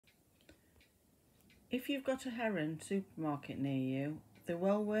If you've got a Heron supermarket near you, they're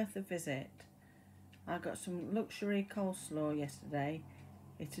well worth a visit. I got some luxury coleslaw yesterday.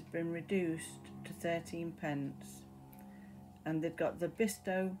 It had been reduced to 13 pence. And they've got the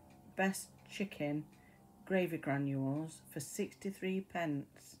Bisto Best Chicken gravy granules for 63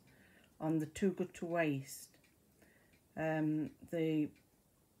 pence on the Too Good to Waste. The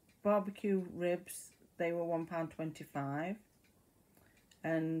barbecue ribs, they were £1.25.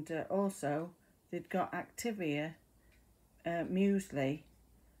 And also they'd got Activia muesli,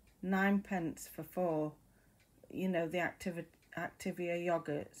 9 pence for 4. You know, the Activia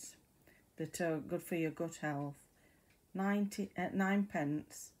yogurts that are good for your gut health. 9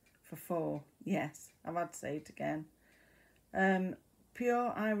 pence for 4. Yes, I've had to say it again.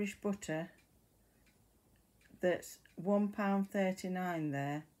 Pure Irish butter, that's £1.39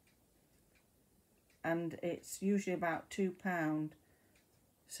 there, and it's usually about £2.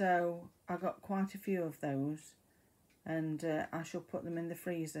 So I got quite a few of those, and I shall put them in the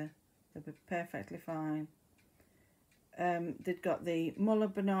freezer. They'll be perfectly fine. They'd got the Muller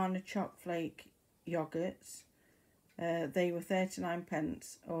banana choc flake yogurts. They were 39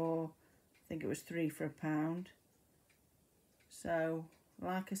 pence, or I think it was 3 for £1. So,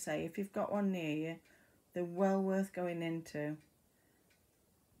 like I say, if you've got one near you, they're well worth going into.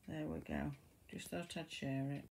 There we go. Just thought I'd share it.